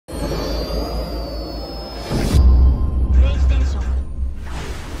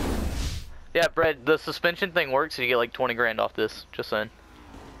Yeah, Brad, the suspension thing works, so you get like 20 grand off this, just saying.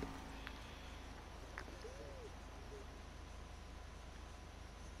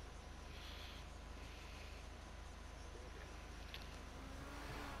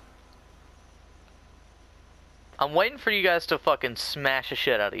 I'm waiting for you guys to fucking smash the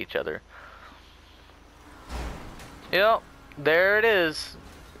shit out of each other. Yep, there it is.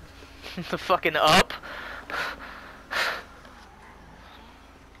 The fucking up.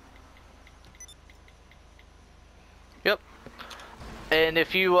 Yep. And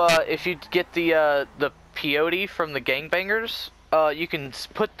if you get the peyote from the gangbangers, you can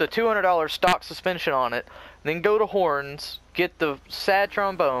put the $200 stock suspension on it, then go to horns, get the sad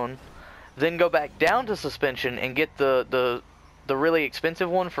trombone, then go back down to suspension and get the really expensive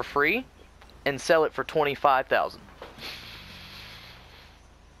one for free, and sell it for 25,000.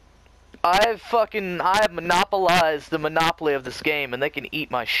 I have monopolized the monopoly of this game, and they can eat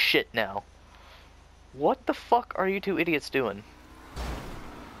my shit now. What the fuck are you two idiots doing?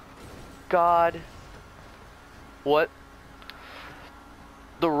 God. What?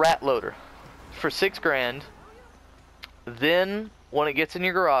 The rat loader for 6 grand. Then when it gets in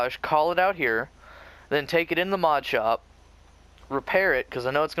your garage, call it out here, then take it in the mod shop, repair it because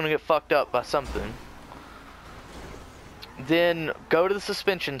I know it's gonna get fucked up by something. Then go to the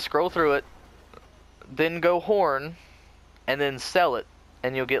suspension, scroll through it, then go horn, and then sell it,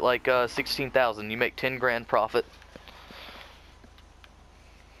 and you'll get like 16,000. You make 10 grand profit.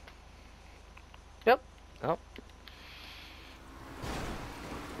 Yep. Yep.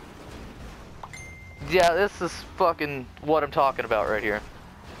 Yeah, this is fucking what I'm talking about right here.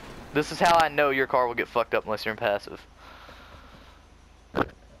 This is how I know your car will get fucked up unless you're in passive.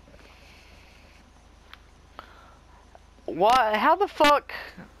 Why? How the fuck?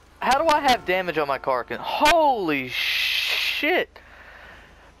 How do I have damage on my car? Holy shit!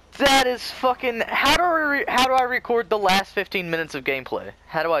 That is fucking. How do I record the last 15 minutes of gameplay?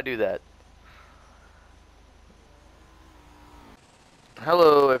 How do I do that?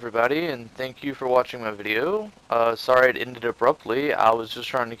 Hello everybody, and thank you for watching my video. Sorry it ended abruptly. I was just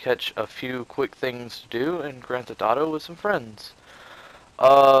trying to catch a few quick things to do in Grand Theft Auto with some friends.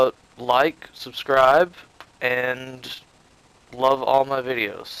 Like, subscribe, and love all my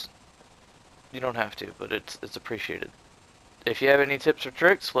videos. You don't have to, but it's appreciated. If you have any tips or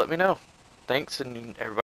tricks, let me know. Thanks, and everybody.